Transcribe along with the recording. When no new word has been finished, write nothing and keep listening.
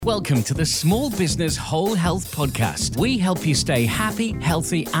Welcome to the Small Business Whole Health Podcast. We help you stay happy,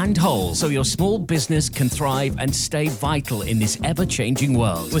 healthy, and whole so your small business can thrive and stay vital in this ever-changing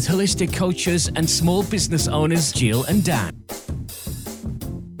world. With holistic coaches and small business owners, Jill and Dan.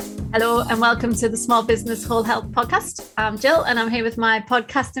 Hello and welcome to the Small Business Whole Health Podcast. I'm Jill and I'm here with my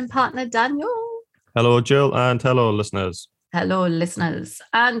podcasting partner, Daniel. Hello, Jill, and hello, listeners. Hello, listeners.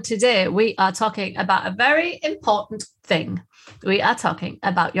 And today we are talking about a very important thing. We are talking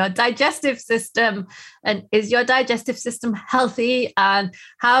about your digestive system, and is your digestive system healthy, and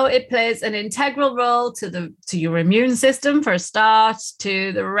how it plays an integral role to your immune system for a start,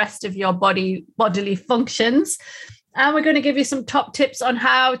 to the rest of your bodily functions. And we're going to give you some top tips on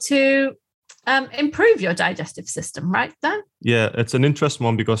how to improve your digestive system, right, Dan? Yeah, it's an interesting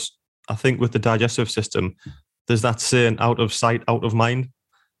one because I think with the digestive system, there's that saying, out of sight, out of mind.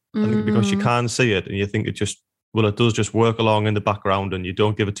 I think because you can't see it and you think it does just work along in the background and you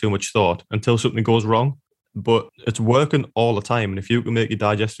don't give it too much thought until something goes wrong. But it's working all the time. And if you can make your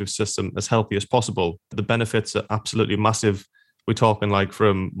digestive system as healthy as possible, the benefits are absolutely massive. We're talking like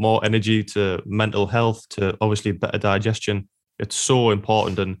from more energy to mental health to obviously better digestion. It's so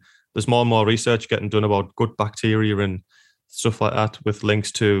important. And there's more and more research getting done about gut bacteria and stuff like that with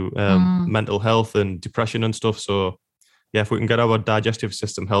links to mental health and depression and stuff. So yeah, if we can get our digestive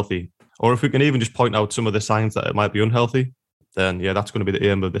system healthy, or if we can even just point out some of the signs that it might be unhealthy, then yeah, that's going to be the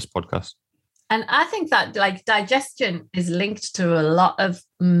aim of this podcast. And I think that like digestion is linked to a lot of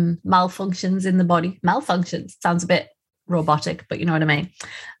malfunctions in the body. Malfunctions sounds a bit robotic, but you know what I mean.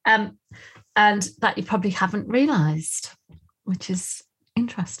 And that you probably haven't realized, which is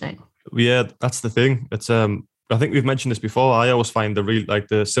interesting. Yeah, that's the thing. It's I think we've mentioned this before. I always find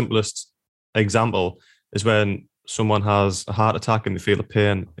the simplest example is when someone has a heart attack and they feel a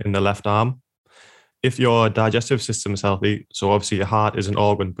pain in the left arm. If your digestive system is healthy, so obviously your heart is an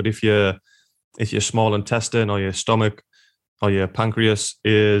organ, but if your small intestine or your stomach or your pancreas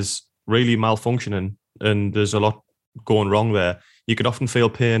is really malfunctioning and there's a lot going wrong there, you could often feel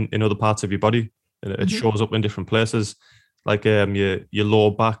pain in other parts of your body. And it shows up in different places, like your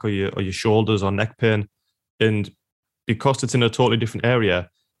lower back or your shoulders or neck pain. And because it's in a totally different area,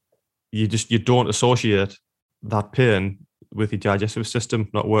 you don't associate that pain with your digestive system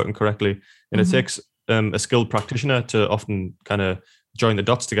not working correctly. And it takes a skilled practitioner to often kind of join the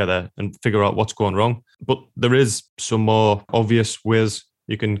dots together and figure out what's going wrong. But there is some more obvious ways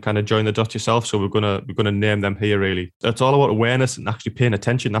you can kind of join the dots yourself. So we're gonna name them here. Really, it's all about awareness and actually paying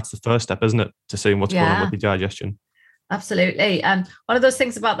attention. That's the first step, isn't it, to seeing what's going on with your digestion. Absolutely. And one of those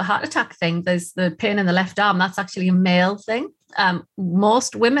things about the heart attack thing, there's the pain in the left arm. That's actually a male thing.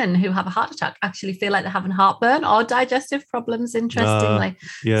 Most women who have a heart attack actually feel like they're having heartburn or digestive problems, interestingly.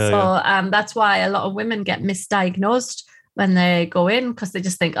 That's why a lot of women get misdiagnosed when they go in, because they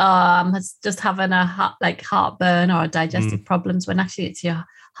just think, I'm just having a heartburn or digestive problems, when actually it's your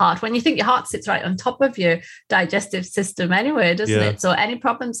heart. When you think your heart sits right on top of your digestive system anyway, doesn't it? So any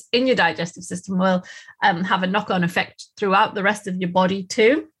problems in your digestive system will have a knock-on effect throughout the rest of your body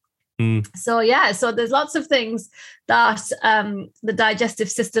too. So there's lots of things that the digestive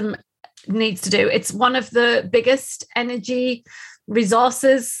system needs to do. It's one of the biggest energy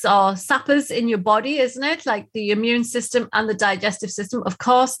resources or sappers in your body, isn't it? Like the immune system and the digestive system. Of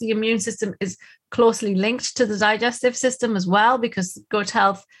course, the immune system is closely linked to the digestive system as well, because gut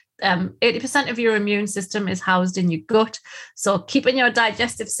health, 80% of your immune system is housed in your gut. So keeping your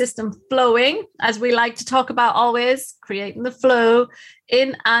digestive system flowing, as we like to talk about always, creating the flow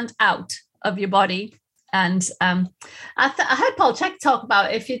in and out of your body. And I heard Paul Chek talk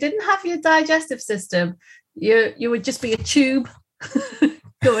about, if you didn't have your digestive system, you would just be a tube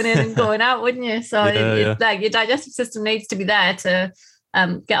going in and going out, wouldn't you? So like your digestive system needs to be there to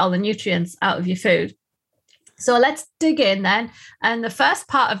get all the nutrients out of your food. So let's dig in then. And the first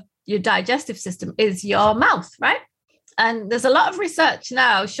part of your digestive system is your mouth, right? And there's a lot of research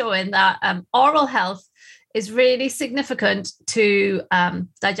now showing that oral health is really significant to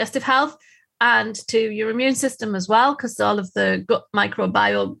digestive health and to your immune system as well, because all of the gut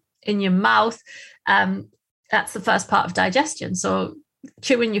microbiome in your mouth, that's the first part of digestion. So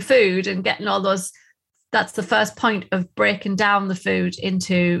chewing your food and getting all those, that's the first point of breaking down the food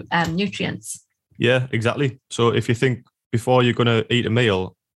into nutrients. Yeah, exactly. So if you think before you're going to eat a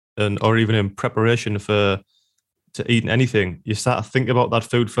meal, or even in preparation to eating anything, you start to think about that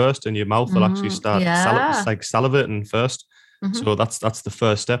food first, and your mouth will actually start salivating first. So that's the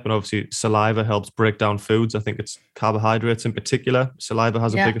first step. And obviously saliva helps break down foods. I think it's carbohydrates in particular. Saliva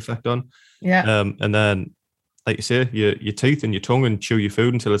has a big effect on. And then, like you say, your teeth and your tongue, and chew your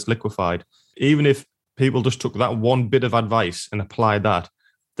food until it's liquefied. Even if people just took that one bit of advice and applied that,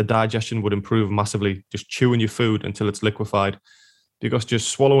 the digestion would improve massively. Just chewing your food until it's liquefied, because just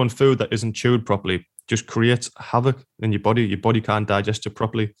swallowing food that isn't chewed properly just creates havoc in your body. Your body can't digest it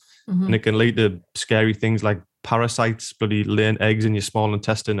properly. And it can lead to scary things like parasites, bloody laying eggs in your small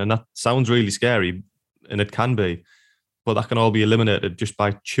intestine. And that sounds really scary, and it can be, but that can all be eliminated just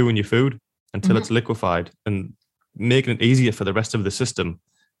by chewing your food until it's liquefied and making it easier for the rest of the system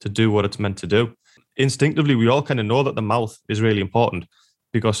to do what it's meant to do. Instinctively, we all kind of know that the mouth is really important,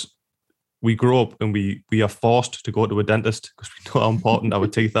 because we grow up and we are forced to go to a dentist because we know how important our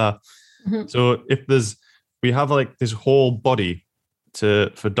teeth are. So if we have like this whole body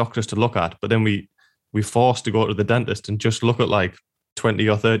for doctors to look at, but then we're forced to go to the dentist and just look at like 20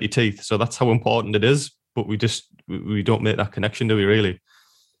 or 30 teeth. So that's how important it is, but we don't make that connection, do we really?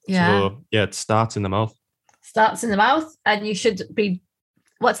 Yeah. So yeah, it starts in the mouth. Starts in the mouth, and you should be,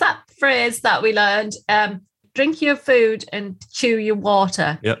 what's that phrase that we learned? Drink your food and chew your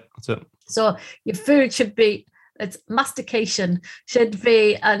water. Yeah, that's it. So your food should be, it's mastication should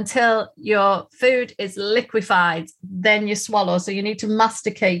be until your food is liquefied, then you swallow. So you need to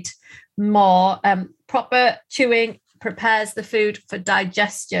masticate more. Proper chewing prepares the food for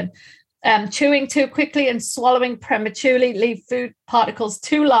digestion. Chewing too quickly and swallowing prematurely leave food particles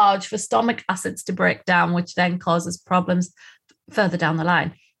too large for stomach acids to break down, which then causes problems further down the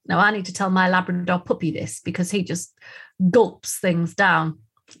line. Now, I need to tell my Labrador puppy this, because he just gulps things down.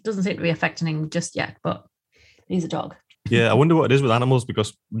 It doesn't seem to be affecting him just yet, but he's a dog. Yeah, I wonder what it is with animals,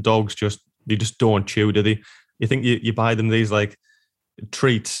 because dogs just don't chew, do they? You think you buy them these like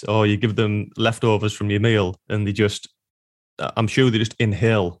treats, or you give them leftovers from your meal, and I'm sure they just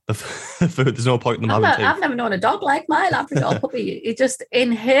inhale the food. There's no point in them having teeth. I've never known a dog like my Labrador puppy. It just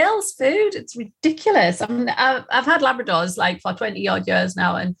inhales food. It's ridiculous. I mean, I've had Labradors like for 20 odd years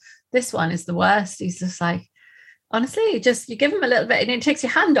now, and this one is the worst. He's just like, honestly, you give him a little bit and it takes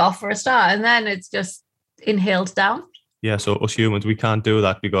your hand off for a start, and then it's just inhaled down. Yeah, so us humans, we can't do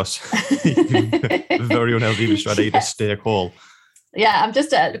that because very unhealthy to try to eat a steak whole. Yeah, I'm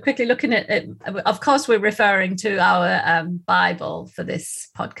just quickly looking at it. Of course, we're referring to our Bible for this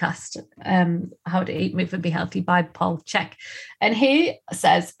podcast, How to Eat, Move and Be Healthy by Paul Chek. And he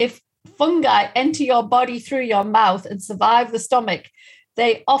says, if fungi enter your body through your mouth and survive the stomach,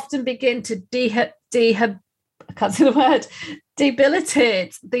 they often begin to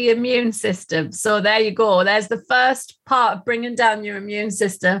debilitate the immune system. So there you go. There's the first part of bringing down your immune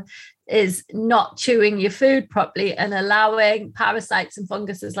system, is not chewing your food properly and allowing parasites and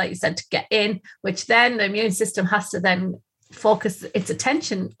funguses, like you said, to get in, which then the immune system has to then focus its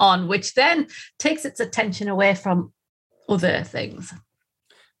attention on, which then takes its attention away from other things.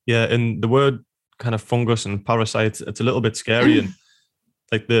 Yeah, and the word kind of fungus and parasites, it's a little bit scary. And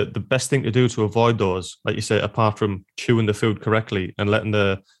like the best thing to do to avoid those, like you say, apart from chewing the food correctly and letting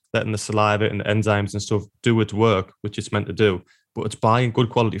the saliva and the enzymes and stuff do its work, which it's meant to do, but it's buying good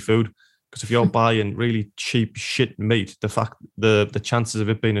quality food. Because if you're buying really cheap shit meat, the chances of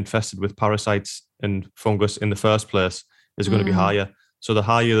it being infested with parasites and fungus in the first place is going to be higher. So the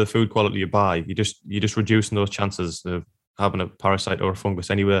higher the food quality you buy, you're just reducing those chances of having a parasite or a fungus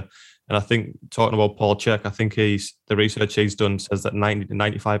anywhere. And I think, talking about Paul Chek, I think the research he's done says that 90 to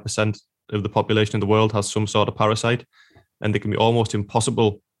 95% of the population in the world has some sort of parasite, and they can be almost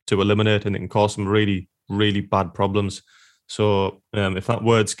impossible to eliminate, and it can cause some really, really bad problems. So if that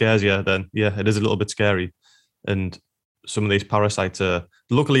word scares you, then yeah, it is a little bit scary. And some of these parasites are,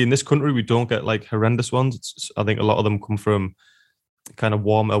 luckily in this country, we don't get like horrendous ones. I think a lot of them come from kind of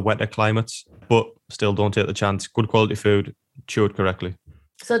warmer, wetter climates, but still don't take the chance. Good quality food, chew it correctly.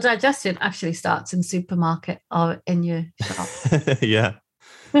 So digestion actually starts in supermarket or in your shop. Yeah.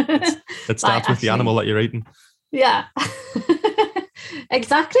 It starts with the animal that you're eating. Yeah.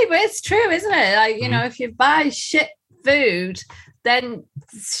 Exactly. But it's true, isn't it? Like, you know, if you buy shit food, then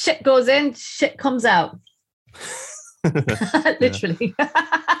shit goes in, shit comes out. Literally.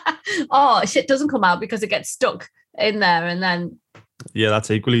 Oh, shit doesn't come out because it gets stuck in there, and then that's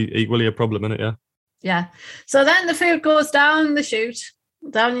equally a problem, isn't it? Yeah. So then the food goes down the chute,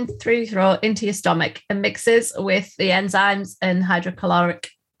 down through your throat into your stomach, and mixes with the enzymes and hydrochloric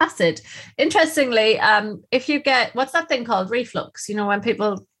acid. Interestingly, if you get, what's that thing called, reflux, you know, when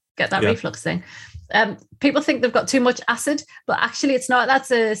people get that reflux thing, people think they've got too much acid, but actually it's not.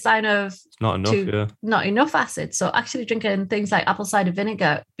 That's a sign of not enough acid. So actually drinking things like apple cider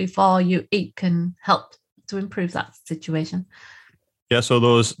vinegar before you eat can help to improve that situation. Yeah, so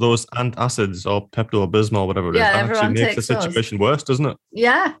those antacids or Pepto-Bismol, whatever it is, that actually makes the situation worse, doesn't it?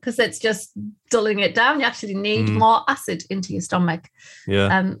 Yeah, because it's just dulling it down. You actually need more acid into your stomach.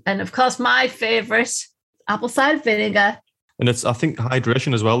 Yeah. And of course, my favourite, apple cider vinegar. And it's, I think,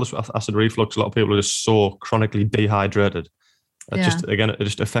 hydration as well. This acid reflux, a lot of people are just so chronically dehydrated. It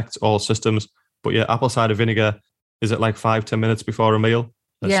just affects all systems. But yeah, apple cider vinegar, is it like 5-10 minutes before a meal?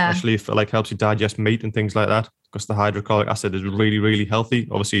 Especially if it like helps you digest meat and things like that, because the hydrochloric acid is really, really healthy.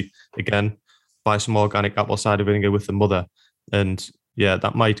 Obviously, again, buy some organic apple cider vinegar with the mother. And yeah,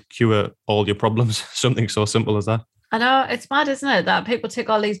 that might cure all your problems. Something so simple as that. I know, it's mad, isn't it? That people take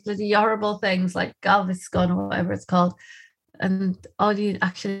all these bloody horrible things like Galviscon or whatever it's called, and all you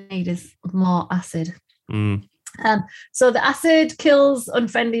actually need is more acid. So the acid kills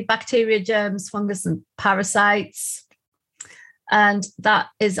unfriendly bacteria, germs, fungus, and parasites. And that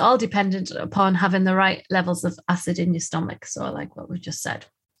is all dependent upon having the right levels of acid in your stomach. So like what we've just said.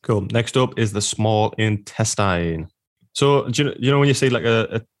 Cool. Next up is the small intestine. So do you know when you see like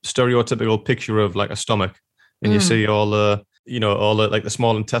a stereotypical picture of like a stomach, and you see all the like the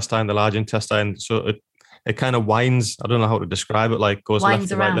small intestine, the large intestine. So it kind of winds. I don't know how to describe it. Like goes left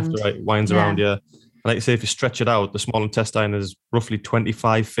to right, winds around. Yeah. Like you say, if you stretch it out, the small intestine is roughly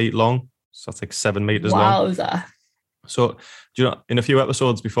 25 feet long. So that's like 7 meters long. Wowza. So, in a few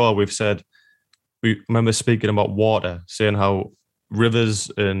episodes before, we've said, we remember speaking about water, saying how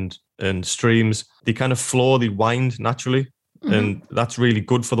rivers and streams, they kind of flow, they wind naturally. Mm-hmm. And that's really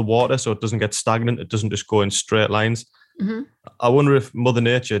good for the water. So it doesn't get stagnant. It doesn't just go in straight lines. Mm-hmm. I wonder if Mother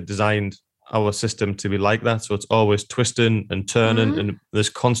Nature designed our system to be like that. So it's always twisting and turning and there's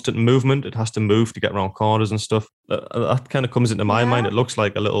constant movement. It has to move to get around corners and stuff. That kind of comes into my mind. It looks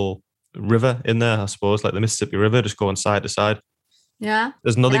like a little river in there, I suppose, like the Mississippi River, just going side to side. Yeah.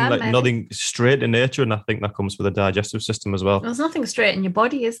 There's nothing straight in nature, and I think that comes with the digestive system as well. There's nothing straight in your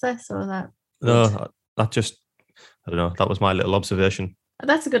body, is there? So that. No, I don't know. That was my little observation.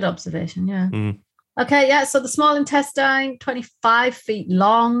 That's a good observation, yeah. Okay, yeah. So the small intestine, 25 feet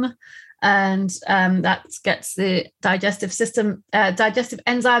long, and that gets the digestive system, digestive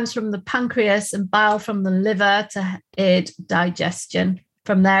enzymes from the pancreas and bile from the liver to aid digestion.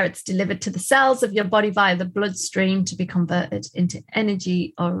 From there, it's delivered to the cells of your body via the bloodstream to be converted into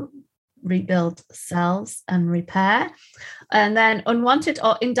energy or rebuild cells and repair. And then unwanted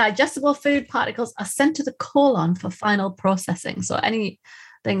or indigestible food particles are sent to the colon for final processing. So anything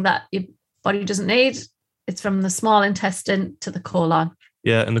that your body doesn't need, it's from the small intestine to the colon.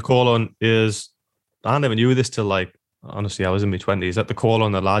 Yeah, and the colon is, I never knew this till honestly, I was in my 20s. That the colon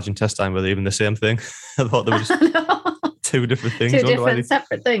and the large intestine were even the same thing. I thought they were just two different things. Two different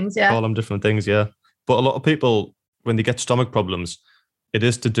separate things, yeah. Call them different things, yeah. But a lot of people, when they get stomach problems, it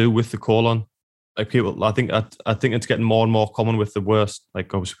is to do with the colon. Like people, I think it's getting more and more common with the worst,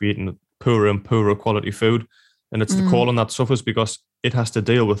 like obviously eating poorer and poorer quality food. And it's the colon that suffers because it has to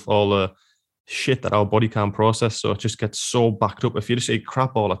deal with all the shit that our body can't process. So it just gets so backed up. If you just eat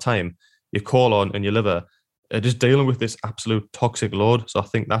crap all the time, your colon and your liver are just dealing with this absolute toxic load. So I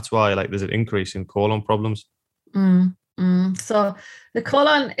think that's why there's an increase in colon problems. So the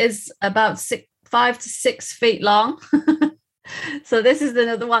colon is about 5 to 6 feet long. So this is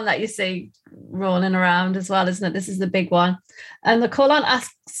another one that you see rolling around as well, isn't it? This is the big one. And the colon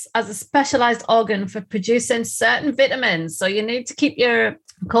acts as a specialized organ for producing certain vitamins. So you need to keep your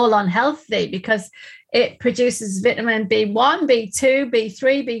colon healthy because it produces vitamin B1, B2,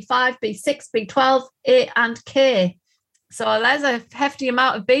 B3, B5, B6, B12, A, and K. So there's a hefty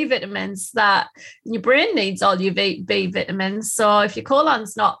amount of B vitamins that your brain needs all your B vitamins. So if your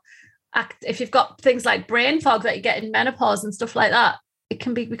colon's not, if you've got things like brain fog that you get in menopause and stuff like that, it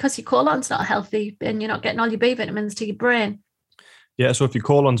can be because your colon's not healthy and you're not getting all your B vitamins to your brain. Yeah, so if your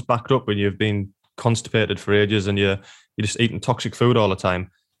colon's backed up when you've been constipated for ages and you're just eating toxic food all the time,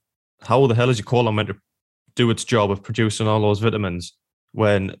 how the hell is your colon meant to do its job of producing all those vitamins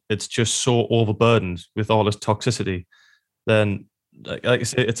when it's just so overburdened with all this toxicity? Then, like I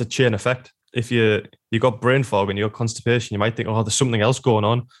say, it's a chain effect. If you got brain fog and you got constipation, you might think, oh, there's something else going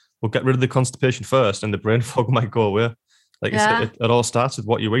on. Well, get rid of the constipation first and the brain fog might go away. Like you said, it all starts with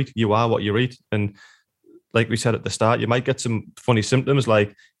what you eat. You are what you eat. And like we said at the start, you might get some funny symptoms,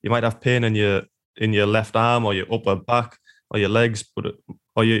 like you might have pain in your left arm or your upper back or your legs,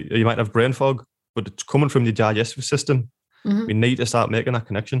 or you might have brain fog, but it's coming from your digestive system. Mm-hmm. We need to start making that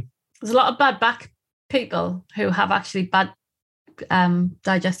connection. There's a lot of bad back people who have actually bad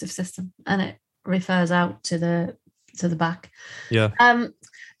digestive system, and it refers out to the back. Yeah.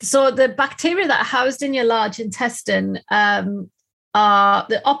 So the bacteria that are housed in your large intestine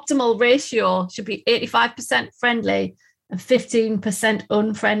the optimal ratio should be 85% friendly and 15%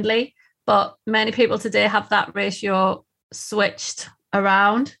 unfriendly. But many people today have that ratio switched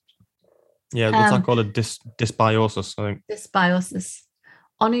around. Yeah, what's that called? A dysbiosis, I think. Dysbiosis.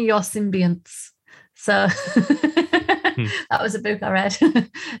 Honor your symbionts. So That was a book I read, and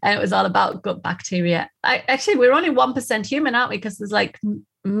it was all about gut bacteria. Actually, we're only 1% human, aren't we? Because there's like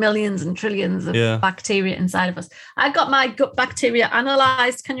millions and trillions of bacteria inside of us. I got my gut bacteria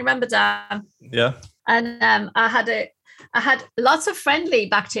analyzed. Can you remember, Dan? Yeah. And I had lots of friendly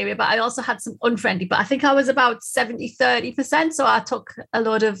bacteria, but I also had some unfriendly. But I think I was about 70-30%. So I took a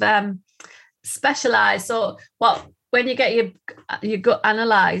lot of specialized. So when you get your gut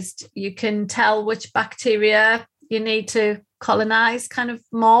analyzed, you can tell which bacteria you need to colonize kind of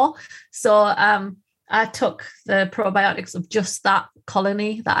more. So I took the probiotics of just that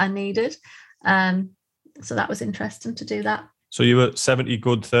colony that I needed. So that was interesting to do that. So you were 70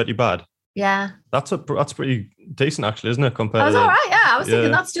 good, 30 bad? Yeah. That's pretty decent, actually, isn't it? Compared I was to all right. Yeah, I was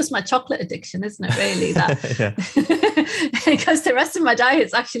thinking that's just my chocolate addiction, isn't it? Really, that because the rest of my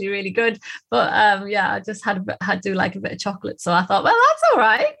diet's actually really good. But I just had to like a bit of chocolate. So I thought, well, that's all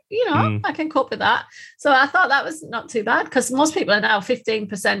right. I can cope with that. So I thought that was not too bad because most people are now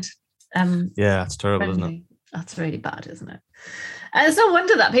 15%. Yeah, it's terrible, friendly. isn't it? That's really bad, isn't it? And it's no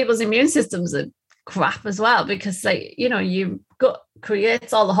wonder that people's immune systems are crap as well, because your gut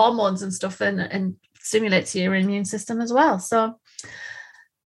creates all the hormones and stuff and stimulates your immune system as well. So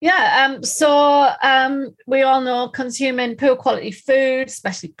we all know consuming poor quality food,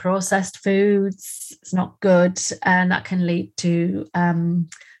 especially processed foods, it's not good, and that can lead to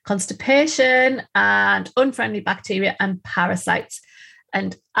constipation and unfriendly bacteria and parasites.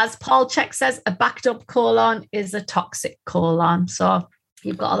 And as Paul Chek says, a backed up colon is a toxic colon. So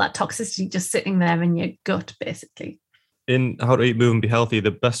you've got all that toxicity just sitting there in your gut, basically. In How to Eat, Move and Be Healthy,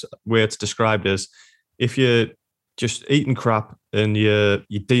 the best way it's described is if you're just eating crap and you're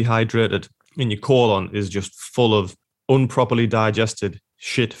dehydrated and your colon is just full of improperly digested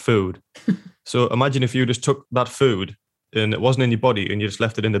shit food. So imagine if you just took that food and it wasn't in your body and you just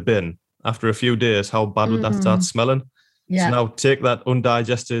left it in the bin. After a few days, how bad would that start smelling? Yeah. So now take that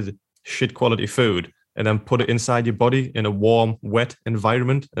undigested shit quality food and then put it inside your body in a warm, wet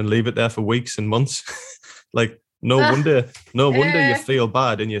environment and leave it there for weeks and months. Like, no wonder you feel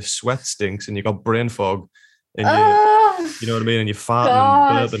bad and your sweat stinks and you got brain fog and you know what I mean? And you're farting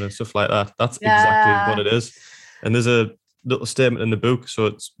and burping and stuff like that. That's exactly what it is. And there's a little statement in the book. So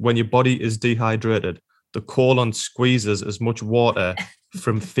it's when your body is dehydrated, the colon squeezes as much water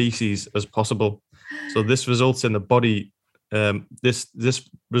from feces as possible. So this results in the body. This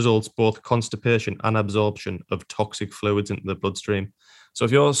results both constipation and absorption of toxic fluids into the bloodstream. So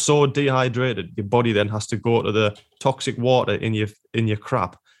if you're so dehydrated, your body then has to go to the toxic water in your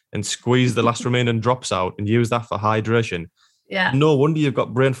crap and squeeze the last remaining drops out and use that for hydration. Yeah. No wonder you've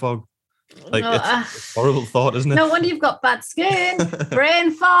got brain fog. Like, it's a horrible thought, isn't it? No wonder you've got bad skin,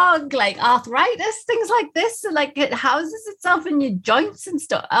 brain fog, like arthritis, things like this. Like, it houses itself in your joints and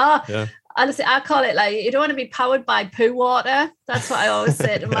stuff. Honestly, I call it like, you don't want to be powered by poo water. That's what I always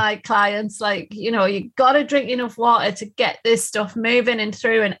say to my clients. Like, you got to drink enough water to get this stuff moving and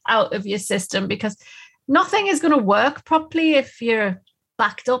through and out of your system, because nothing is going to work properly if you're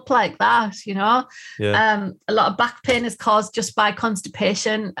backed up like that, A lot of back pain is caused just by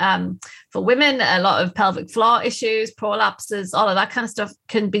constipation. For women, a lot of pelvic floor issues, prolapses, all of that kind of stuff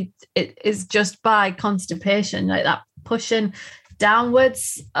it is just by constipation, like that pushing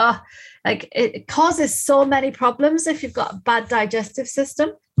downwards. It causes so many problems if you've got a bad digestive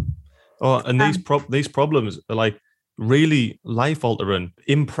system. And these problems are like really life altering,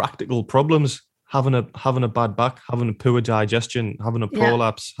 impractical problems. Having a bad back, having a poor digestion, having a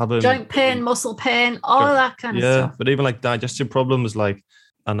prolapse, having joint pain, muscle pain, all of that kind of stuff. Yeah, but even like digestive problems, like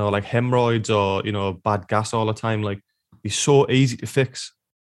I know, like hemorrhoids or bad gas all the time, like it's so easy to fix,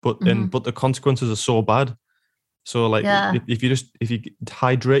 but the consequences are so bad. So like if you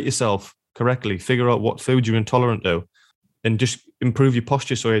hydrate yourself correctly, figure out what foods you're intolerant to, and just improve your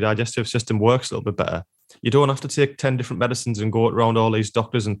posture so your digestive system works a little bit better. You don't have to take 10 different medicines and go around all these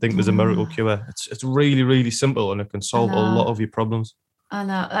doctors and think there's a miracle cure. It's really, really simple, and it can solve a lot of your problems. I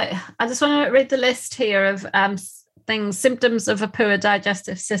know. I just want to read the list here of symptoms of a poor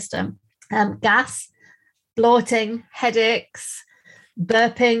digestive system. Gas, bloating, headaches,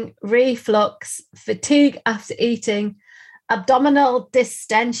 burping, reflux, fatigue after eating, abdominal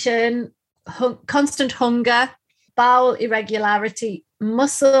distension, constant hunger, bowel irregularity,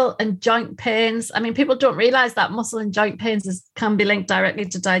 muscle and joint pains. I mean, people don't realize that muscle and joint pains can be linked directly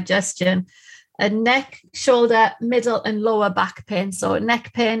to digestion. Neck, shoulder, middle and lower back pain. So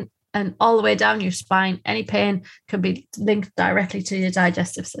neck pain and all the way down your spine, any pain can be linked directly to your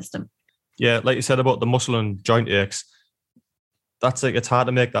digestive system. Yeah, like you said about the muscle and joint aches, that's like, it's hard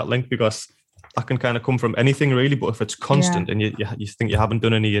to make that link because that can kind of come from anything really. But if it's constant and you think you haven't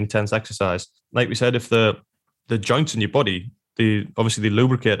done any intense exercise, like we said, if the the joints in your body, they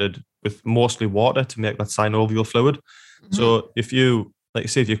lubricated with mostly water to make that synovial fluid. Mm-hmm. So if you, like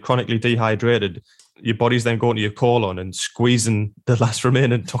say, if you're chronically dehydrated, your body's then going to your colon and squeezing the last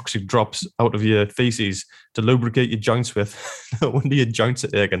remaining toxic drops out of your feces to lubricate your joints with. No wonder your joints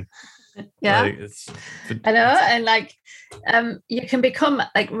are aching. Yeah, I know. And like, you can become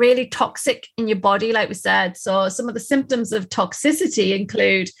like really toxic in your body, like we said. So some of the symptoms of toxicity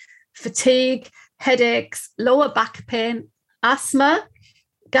include fatigue, headaches, lower back pain, asthma,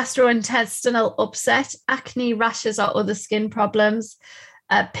 gastrointestinal upset, acne, rashes, or other skin problems,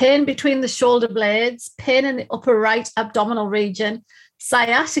 pain between the shoulder blades, pain in the upper right abdominal region,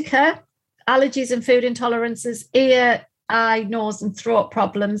 sciatica, allergies and food intolerances, ear, eye, nose, and throat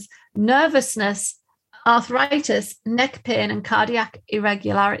problems, nervousness, arthritis, neck pain, and cardiac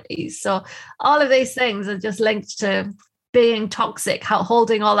irregularities. So all of these things are just linked to being toxic,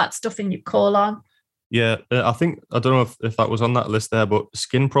 holding all that stuff in your colon. Yeah, I don't know if that was on that list there, but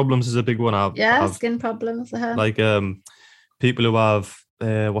skin problems is a big one. Skin problems. Like people who have,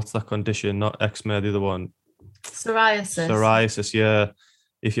 what's that condition? Not eczema, the other one. Psoriasis, yeah.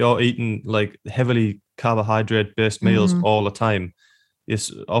 If you're eating like heavily carbohydrate-based meals all the time,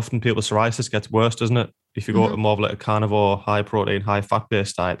 it's often people's psoriasis gets worse, doesn't it? If you go to more of like a carnivore, high protein, high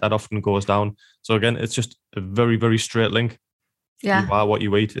fat-based diet, that often goes down. So again, it's just a very, very straight link. Yeah. You are what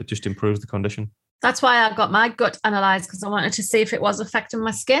you eat. It just improves the condition. That's why I got my gut analysed, because I wanted to see if it was affecting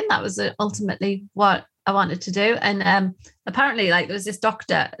my skin. That was ultimately what I wanted to do. And apparently, like, there was this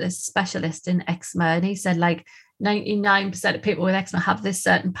doctor, this specialist in eczema, and he said like 99% of people with eczema have this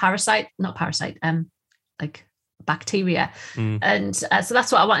certain like bacteria. And so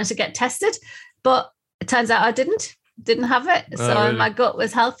that's what I wanted to get tested. But it turns out I didn't have it. So really? My gut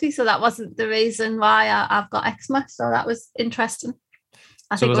was healthy. So that wasn't the reason why I've got eczema. So that was interesting.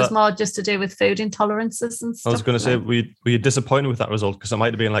 I think it was more just to do with food intolerances and stuff. I was going to say, were you disappointed with that result? Because it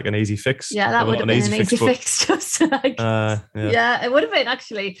might have been like an easy fix. Yeah, that would have been an easy fix. Just like, yeah, it would have been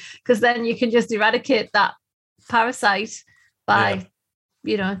actually, because then you can just eradicate that parasite by,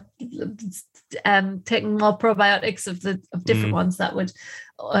 taking more probiotics of different ones that would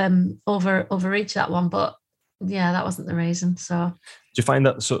overreach that one. But yeah, that wasn't the reason. So do you find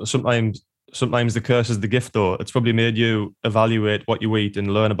that sometimes the curse is the gift, though? It's probably made you evaluate what you eat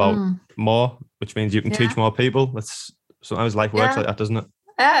and learn about more, which means you can teach more people. That's sometimes life works like that, doesn't it?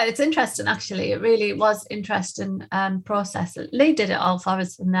 Yeah, it's interesting, actually. It really was interesting process. Lee did it all for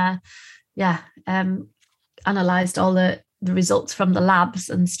us, and analysed all the results from the labs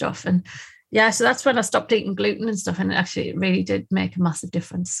and stuff. And so that's when I stopped eating gluten and stuff, and it really did make a massive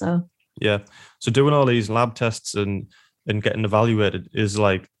difference. So so doing all these lab tests and getting evaluated is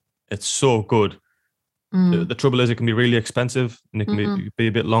like, it's so good. The trouble is, it can be really expensive, and it can be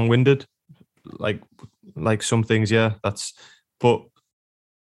a bit long-winded. Like some things, but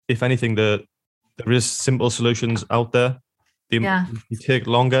if anything, there is simple solutions out there. You take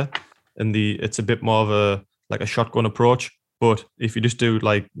longer, and it's a bit more of a shotgun approach. But if you just do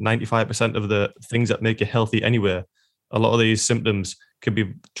like 95% of the things that make you healthy anyway, a lot of these symptoms can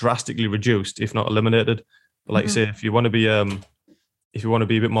be drastically reduced, if not eliminated. But like you say, if you want to be a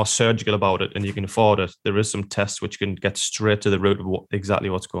bit more surgical about it and you can afford it, there is some tests which can get straight to the root of exactly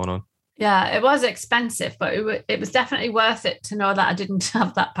what's going on. Yeah, it was expensive, but it was definitely worth it to know that I didn't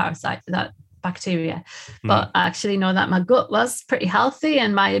have that parasite, that bacteria. But I actually know that my gut was pretty healthy,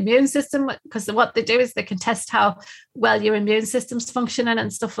 and my immune system, because what they do is they can test how well your immune system's functioning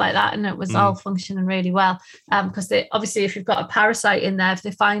and stuff like that, and it was all functioning really well. Because they obviously, if you've got a parasite in there, if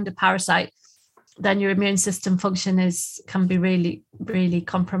they find a parasite, then your immune system function can be really, really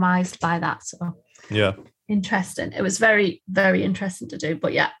compromised by that. So interesting. It was very, very interesting to do,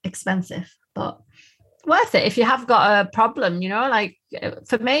 but expensive, but worth it if you have got a problem. Like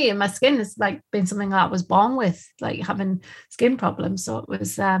for me, and my skin has like been something that I was born with, like having skin problems. So it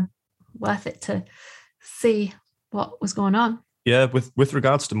was worth it to see what was going on. Yeah, with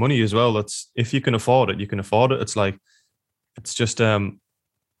regards to money as well, that's, if you can afford it, you can afford it. It's like, it's just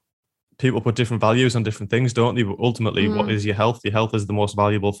people put different values on different things, don't they? But ultimately, what is your health? Your health is the most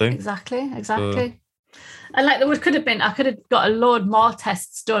valuable thing. Exactly. And like I could have got a load more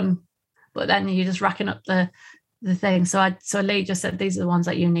tests done, but then you're just racking up the thing. So Lee just said, these are the ones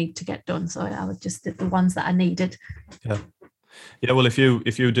that you need to get done. So I would just did the ones that I needed. Yeah. Well, if you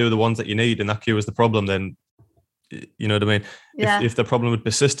do the ones that you need and that cures the problem, then you know what I mean? Yeah. If the problem had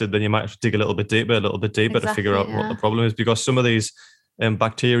persisted, then you might have to dig a little bit deeper to figure out what the problem is, because some of these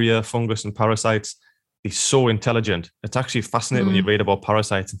bacteria, fungus, and parasites, they're so intelligent. It's actually fascinating when you read about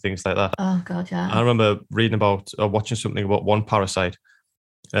parasites and things like that. Oh God, yeah. I remember reading about or watching something about one parasite.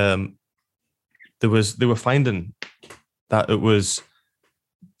 they were finding that there was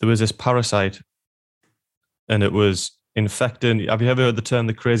this parasite, and it was infecting. Have you ever heard the term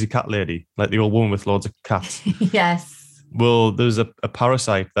the crazy cat lady, like the old woman with loads of cats? Yes. Well, there's a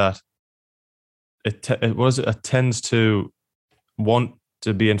parasite that it tends to want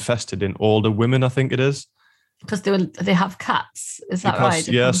to be infested in older women, I think it is. Because they have cats, is that right?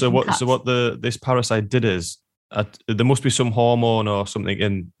 Yeah. So what this parasite did is there must be some hormone or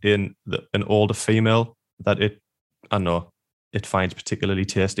something in an older female that it finds particularly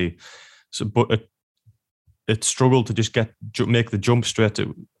tasty. So, but it struggled to just make the jump straight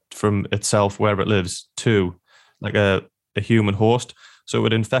from itself wherever it lives to like a human host. So it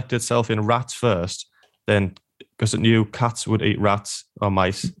would infect itself in rats first, then because it knew cats would eat rats or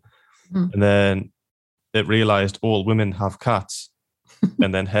mice, and then it realized all women have cats,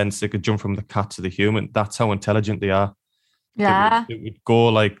 and then hence they could jump from the cat to the human. That's how intelligent they are. Yeah. It would go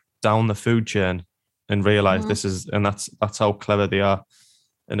like down the food chain and realize that's how clever they are.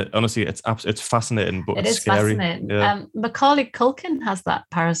 And honestly, it's fascinating, but it's scary. Fascinating. Yeah. Macaulay Culkin has that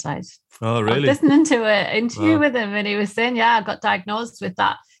parasite. Oh, really? I was listening to an interview with him, and he was saying, "Yeah, I got diagnosed with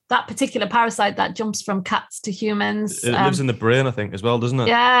that particular parasite that jumps from cats to humans. It lives in the brain, I think, as well, doesn't it?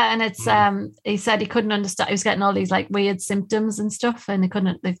 Yeah, and it's he said he couldn't understand. He was getting all these like weird symptoms and stuff, and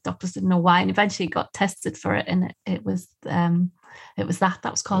the doctors didn't know why. And eventually, he got tested for it, and it was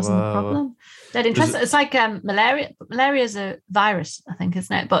that was causing the problem. That interesting. It's like malaria. Malaria is a virus, I think,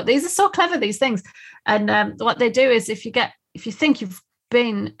 isn't it? But these are so clever, these things. And what they do is, if you think you've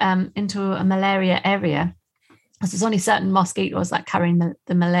been into a malaria area, because there's only certain mosquitoes that carry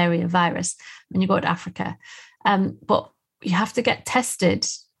the malaria virus when you go to Africa, but you have to get tested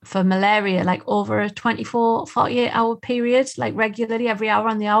for malaria like over a 48-hour period, like regularly every hour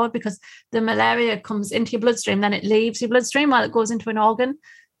on the hour, because the malaria comes into your bloodstream, then it leaves your bloodstream while it goes into an organ.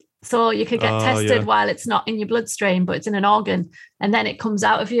 So you could get tested while it's not in your bloodstream, but it's in an organ, and then it comes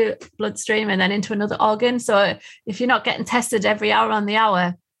out of your bloodstream and then into another organ. So if you're not getting tested every hour on the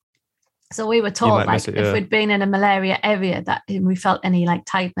hour, so we were told, like, if we'd been in a malaria area that we felt any like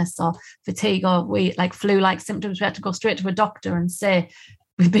tiredness or fatigue or we like flu-like symptoms, we had to go straight to a doctor and say,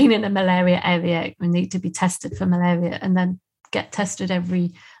 we've been in a malaria area, we need to be tested for malaria, and then get tested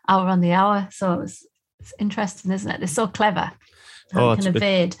every hour on the hour. So it's interesting, isn't it? They're so clever. How they can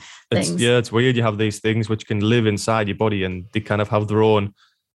evade things. It's weird. You have these things which can live inside your body, and they kind of have their own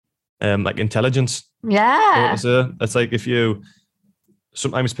like intelligence. Yeah. So it's like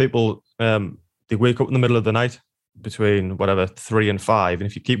sometimes people they wake up in the middle of the night between 3 and 5, and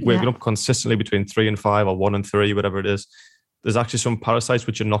if you keep waking up consistently between 3 and 5 or 1 and 3, whatever it is, there's actually some parasites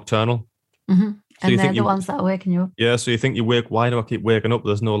which are nocturnal. So and they're the ones that are waking you up. Yeah, so you think why do I keep waking up?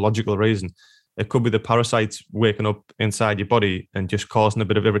 There's no logical reason. It could be the parasites waking up inside your body and just causing a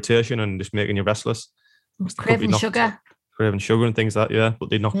bit of irritation and just making you restless. Craving sugar and things like that, but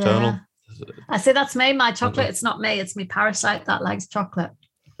they're nocturnal. Yeah. I say that's me, my chocolate. It's not me, it's my parasite that likes chocolate.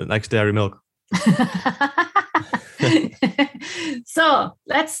 It likes dairy milk. So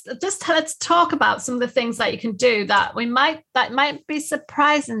let's talk about some of the things that you can do that might be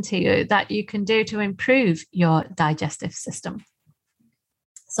surprising to you that you can do to improve your digestive system.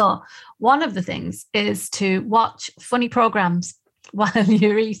 So one of the things is to watch funny programs while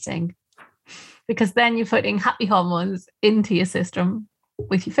you're eating, because then you're putting happy hormones into your system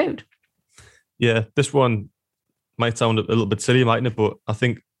with your food. Yeah, this one might sound a little bit silly, mightn't it? But I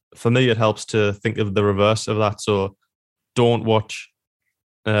think for me, it helps to think of the reverse of that. So don't watch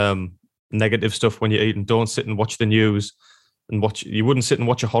negative stuff when you're eating. Don't sit and watch the news and you wouldn't sit and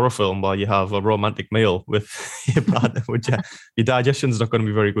watch a horror film while you have a romantic meal with your partner, would you? Your digestion's not going to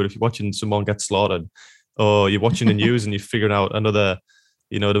be very good if you're watching someone get slaughtered, or you're watching the news and you're figuring out another,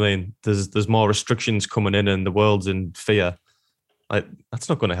 you know what I mean? There's more restrictions coming in and the world's in fear. That's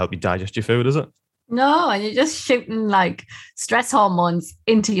not going to help you digest your food, is it? No, and you're just shooting like stress hormones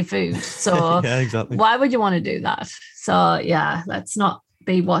into your food. So yeah, exactly. Why would you want to do that? So yeah, let's not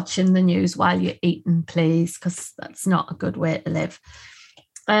be watching the news while you're eating, please, because that's not a good way to live.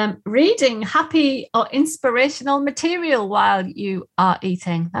 Reading happy or inspirational material while you are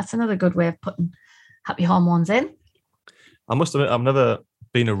eating. That's another good way of putting happy hormones in. I must admit, I've never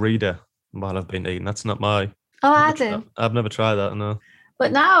been a reader while I've been eating. That's not my... Oh, I do. I've never tried that, no.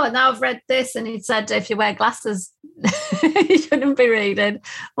 But now I've read this, and it said if you wear glasses, you shouldn't be reading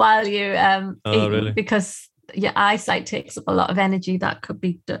while you eating, really? Because your eyesight takes up a lot of energy. That could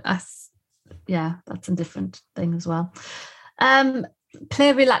be that's a different thing as well.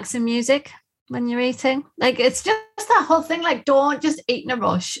 Play relaxing music when you're eating. Like, it's just that whole thing. Like, don't just eat in a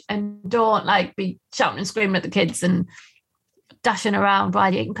rush, and don't like be shouting and screaming at the kids, and dashing around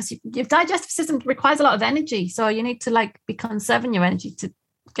while you're eating, because your digestive system requires a lot of energy. So you need to like be conserving your energy to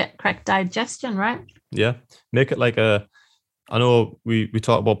get correct digestion, right? Yeah. Make it like I know we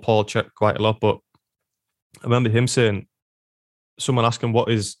talk about Paul Chek quite a lot, but I remember him saying, someone asked him what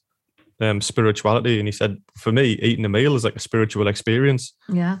is spirituality, and he said, for me, eating a meal is like a spiritual experience.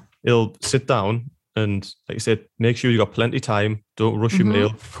 Yeah. He'll sit down and, like you said, make sure you got plenty of time, don't rush your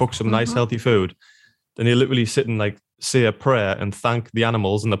meal, cook some nice healthy food. Then he'll literally sit and like say a prayer and thank the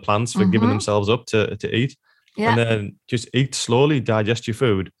animals and the plants for giving themselves up to eat. And then just eat slowly, digest your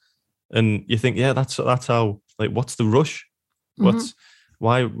food. And you think, yeah, that's how, like, what's the rush?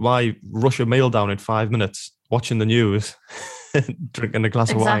 Why rush a meal down in 5 minutes, watching the news, drinking a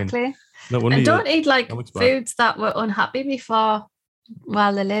glass of wine? Exactly. And don't eat like foods that were unhappy before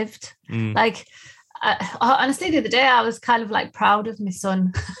while they lived. Like, honestly, the other day I was kind of like proud of my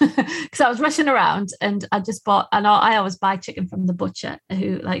son because I was rushing around and I just bought, I always buy chicken from the butcher,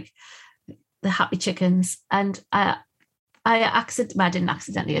 who like the happy chickens, and I didn't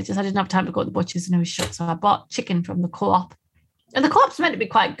accidentally, I didn't have time to go to the butcher's and it was shut, so I bought chicken from the co-op, and the co-op's meant to be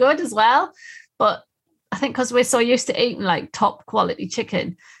quite good as well, but I think because we're so used to eating like top quality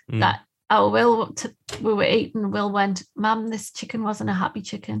chicken that we were eating, Will went, "Mum, this chicken wasn't a happy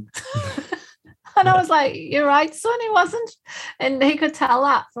chicken." And I was like, "You're right, son, he wasn't." And he could tell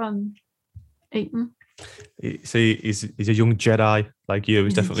that from eating. See, he's a young Jedi like you.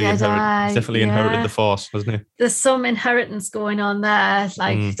 He's definitely inherited the Force, hasn't he? There's some inheritance going on there.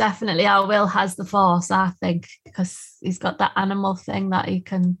 Like, definitely our Will has the Force, I think, because he's got that animal thing that he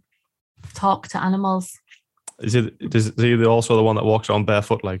can talk to animals. Is he also the one that walks around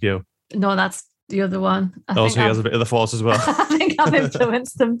barefoot like you? No, that's the other one. So he has a bit of the Force as well. I think I've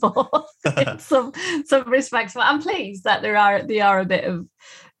influenced them both in some respects, but I'm pleased that they are a bit of,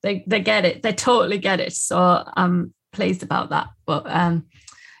 they get it, they totally get it. So I'm pleased about that. But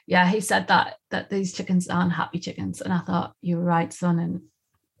yeah, he said that these chickens aren't happy chickens, and I thought, you were right, son. And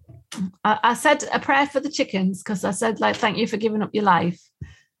I said a prayer for the chickens, because I said, like, thank you for giving up your life,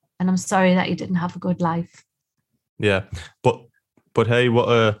 and I'm sorry that you didn't have a good life. Yeah, but hey,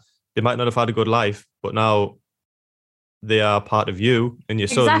 they might not have had a good life, but now they are part of you and your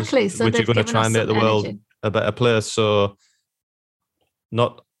sons, exactly. So which are going to try and make the world a better place. So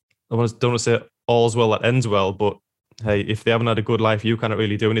don't want to say all's well that ends well, but hey, if they haven't had a good life, you cannot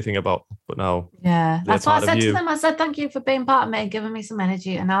really do anything about it. But now, yeah, that's what I said to them. I said, thank you for being part of me, giving me some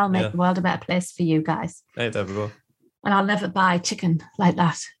energy, and I'll make the world a better place for you guys. Hey, there we go. And I'll never buy chicken like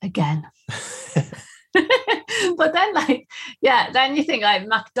that again. But then, then you think like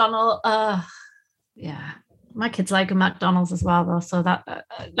McDonald's. My kids like a McDonald's as well, though. So that,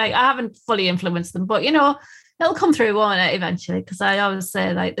 I haven't fully influenced them, but it'll come through, won't it, eventually? Because I always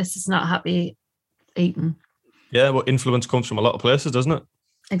say, like, this is not happy eating. Yeah, well, influence comes from a lot of places, doesn't it?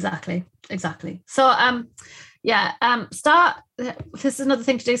 Exactly. So, this is another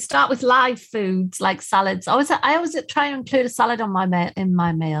thing to do. Start with live foods like salads. I always try and include a salad on in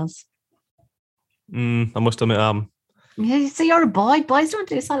my meals. I must admit, yeah, so you're a boy. Boys don't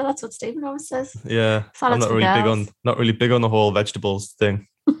do salad. That's what Stephen always says. Yeah, Salad's I'm not really big on the whole vegetables thing.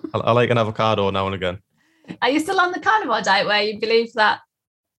 I like an avocado now and again. Are you still on the carnivore diet where you believe that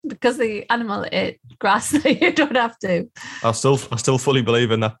because the animal ate grass that you don't have to? I still fully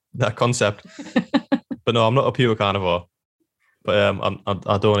believe in that concept. But no, I'm not a pure carnivore. But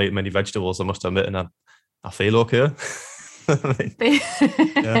I don't eat many vegetables, I must admit, and I feel okay.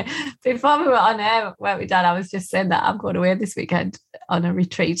 Before we were on air, where we done, I was just saying that I'm going away this weekend on a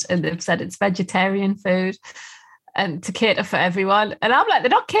retreat, and they've said it's vegetarian food and to cater for everyone. And I'm like, they're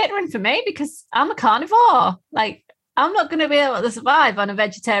not catering for me because I'm a carnivore. Like, I'm not going to be able to survive on a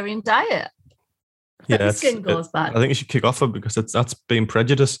vegetarian diet. Yeah, the skin goes bad. I think you should kick off it because that's being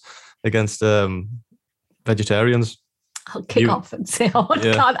prejudiced against vegetarians. I'll kick off and say, "Oh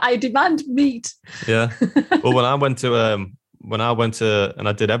God, I demand meat." Yeah. Well, when I went to and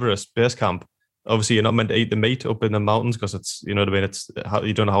I did Everest base camp, obviously you're not meant to eat the meat up in the mountains because it's, you know what I mean, it's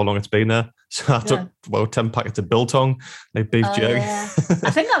you don't know how long it's been there. So I took about 10 packets of biltong, like beef jerky. Yeah. I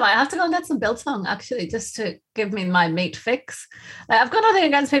think I might have to go and get some biltong actually, just to give me my meat fix. I've got nothing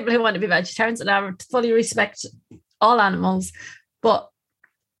against people who want to be vegetarians, and I fully respect all animals, but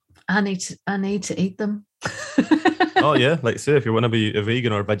I need to eat them. Oh yeah, like say if you want to be a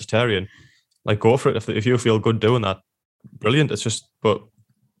vegan or a vegetarian, like go for it. If you feel good doing that, brilliant. It's just, but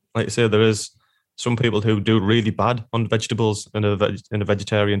like I say, there is some people who do really bad on vegetables in a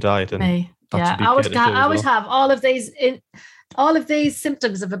vegetarian diet, and I would have all of these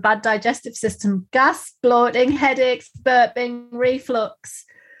symptoms of a bad digestive system: gas, bloating, headaches, burping, reflux,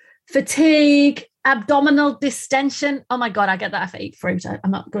 fatigue, Abdominal distension. Oh my God, I get that if I eat fruit.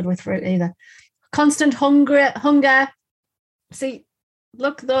 I'm not good with fruit either. Constant hunger. See,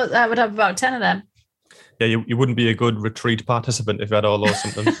 look, those, I would have about 10 of them. Yeah, you wouldn't be a good retreat participant if you had all those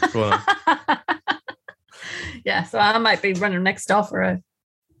symptoms going on. Yeah, so I might be running next door for a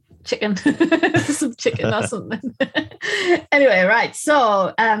chicken, some chicken or something. Anyway, right.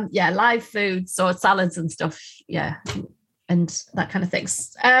 So, live food, so salads and stuff. Yeah, and that kind of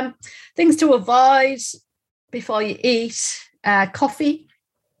things. Things to avoid before you eat: coffee,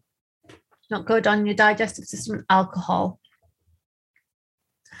 not good on your digestive system. Alcohol.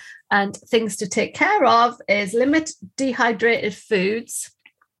 And things to take care of is limit dehydrated foods.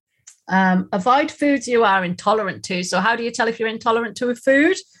 Avoid foods you are intolerant to. So how do you tell if you're intolerant to a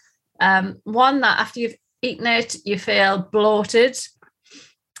food? One, that after you've eaten it, you feel bloated.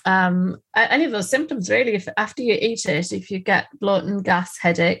 Any of those symptoms, really, if after you eat it, if you get bloating, gas,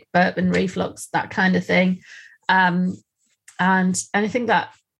 headache, burp and reflux, that kind of thing. And anything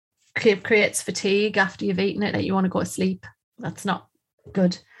that creates fatigue after you've eaten it, that you want to go to sleep, that's not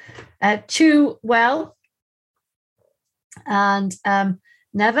good. Chew well, and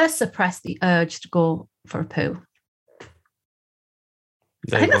never suppress the urge to go for a poo.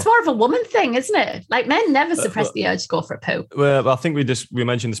 I think that's more of a woman thing, isn't it? Like, men never suppress the urge to go for a poo. Well, I think we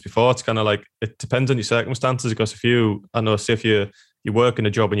mentioned this before. It's kind of like, it depends on your circumstances, because if you work in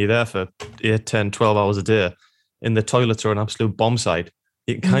a job and you're there for 8, 10, 12 hours a day, in the toilets are an absolute bomb site,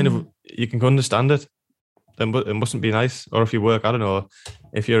 you can understand it. It mustn't be nice. Or if you work, I don't know,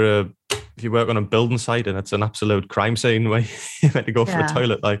 if you work on a building site and it's an absolute crime scene where you're meant to go for a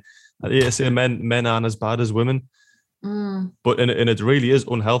toilet, like, yeah, say men aren't as bad as women. But it really is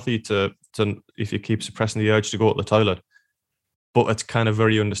unhealthy to if you keep suppressing the urge to go to the toilet. But it's kind of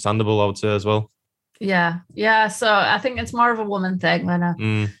very understandable, I would say, as well. Yeah. So I think it's more of a woman thing than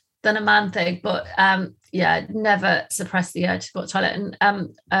a man thing. But never suppress the urge to go to the toilet.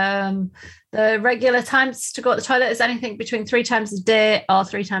 And the regular times to go to the toilet is anything between 3 times a day or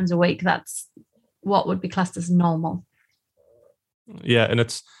 3 times a week. That's what would be classed as normal. Yeah, and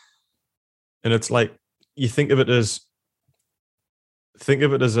it's like, you think of it as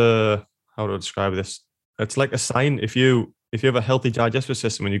a, how do I describe this? It's like a sign. If you have a healthy digestive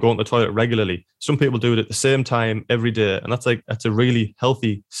system and you go on the toilet regularly, some people do it at the same time every day, and that's a really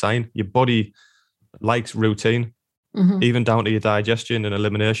healthy sign. Your body likes routine, even down to your digestion and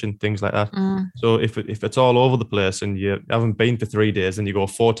elimination, things like that. So if it's all over the place and you haven't been for 3 days and you go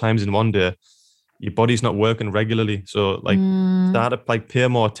 4 times in one day, your body's not working regularly. So like, start to like pay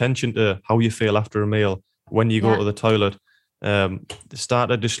more attention to how you feel after a meal, when you go to the toilet. Start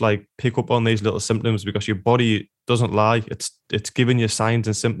to just like pick up on these little symptoms, because your body doesn't lie. It's giving you signs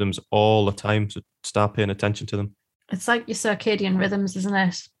and symptoms all the time. So start paying attention to them. It's like your circadian rhythms, isn't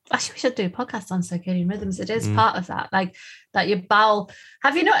it? Actually, we should do a podcast on circadian rhythms. It is part of that, like that your bowel.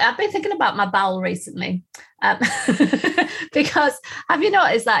 Have you I've been thinking about my bowel recently, because have you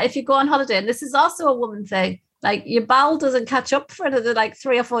noticed that if you go on holiday, and this is also a woman thing, like your bowel doesn't catch up for another like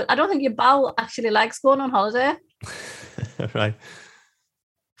 3 or 4. I don't think your bowel actually likes going on holiday. Right.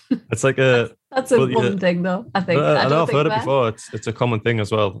 It's like that's a woman thing, though. I think. I know I've heard it before. It's a common thing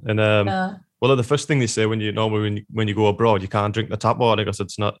as well. And well, the first thing they say when you go abroad, you can't drink the tap water because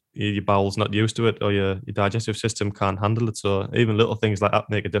it's not, your bowel's not used to it, or your digestive system can't handle it. So even little things like that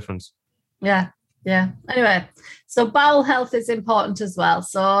make a difference. Yeah. Anyway, so bowel health is important as well.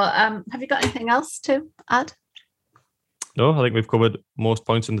 So have you got anything else to add? No, I think we've covered most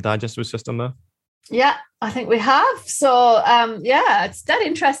points in the digestive system there. Yeah, I think we have. So it's dead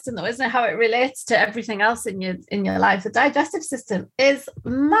interesting though, isn't it, how it relates to everything else in your life. The digestive system is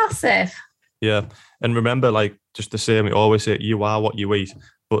massive. Yeah. And remember, like, just the same, we always say you are what you eat,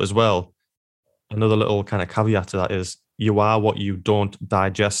 but as well, another little kind of caveat to that is you are what you don't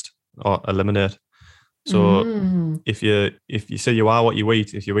digest or eliminate. So if you say you are what you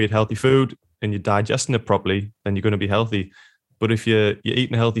eat, if you eat healthy food and you're digesting it properly, then you're going to be healthy. But if you're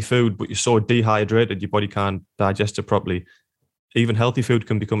eating healthy food, but you're so dehydrated, your body can't digest it properly, even healthy food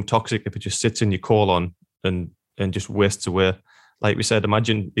can become toxic if it just sits in your colon and just wastes away. Like we said,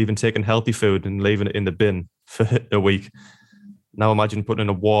 imagine even taking healthy food and leaving it in the bin for a week. Now imagine putting in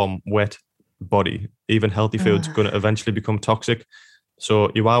a warm, wet body. Even healthy food's going to eventually become toxic.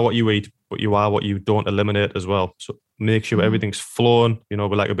 So you are what you eat, but you are what you don't eliminate as well. So make sure everything's flowing, with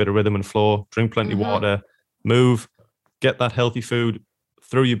like a bit of rhythm and flow. Drink plenty of water, move, get that healthy food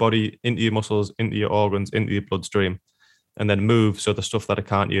through your body, into your muscles, into your organs, into your bloodstream, and then move so the stuff that it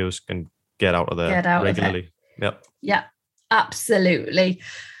can't use can get out of there regularly. Yep. Yeah, absolutely.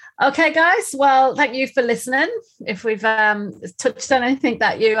 Okay, guys. Well, thank you for listening. If we've touched on anything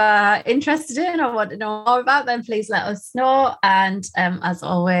that you are interested in or want to know more about, then please let us know. And as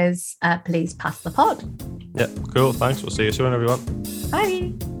always, please pass the pod. Yeah, cool. Thanks. We'll see you soon, everyone.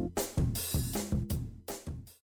 Bye.